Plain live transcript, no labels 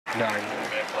9,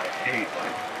 8,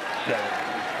 7,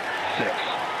 6,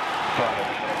 5,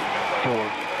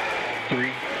 4,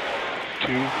 3,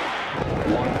 2,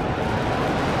 1.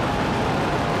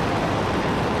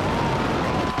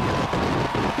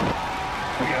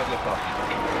 We have liftoff.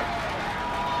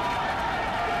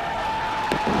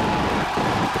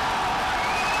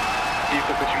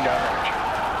 Vehicle pitching downrange.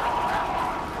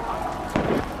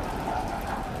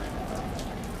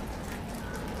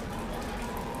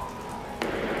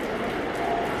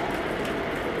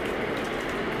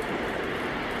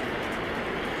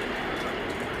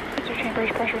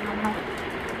 Chambers pressure nominal.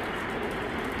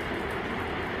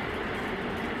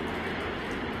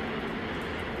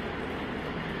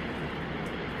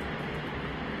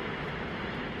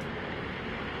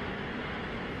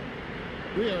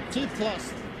 We are T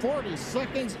plus 40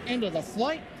 seconds into the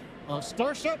flight of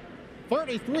Starship.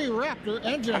 33 Raptor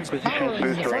engines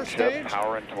powering the first stage.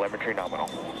 Power and telemetry nominal.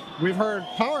 We've heard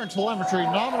power and telemetry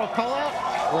nominal call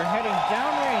out. We're heading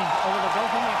downrange over the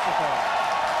Gulf of Mexico.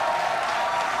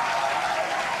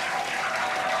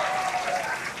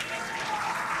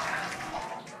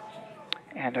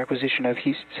 And acquisition of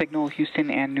signal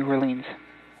Houston and New Orleans.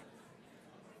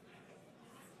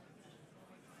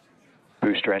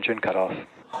 Booster engine cut off.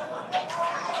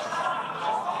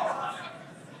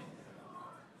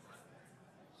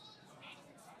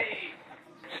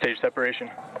 Stage separation.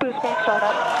 Boost bank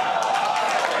startup.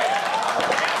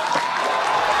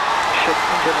 Ship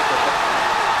engine ignition.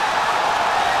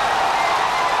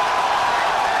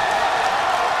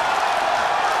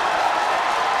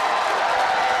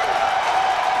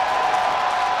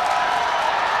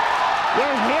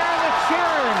 You're hearing the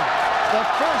cheering. The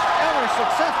first ever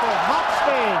successful hop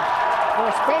stage for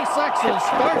SpaceX's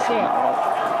Starship.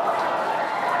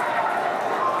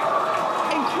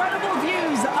 Incredible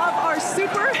views of our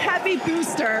Super Heavy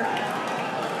booster.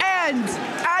 And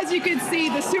as you can see,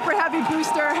 the Super Heavy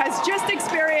booster has just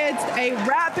experienced a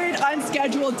rapid,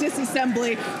 unscheduled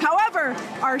disassembly. However,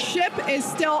 our ship is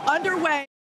still underway.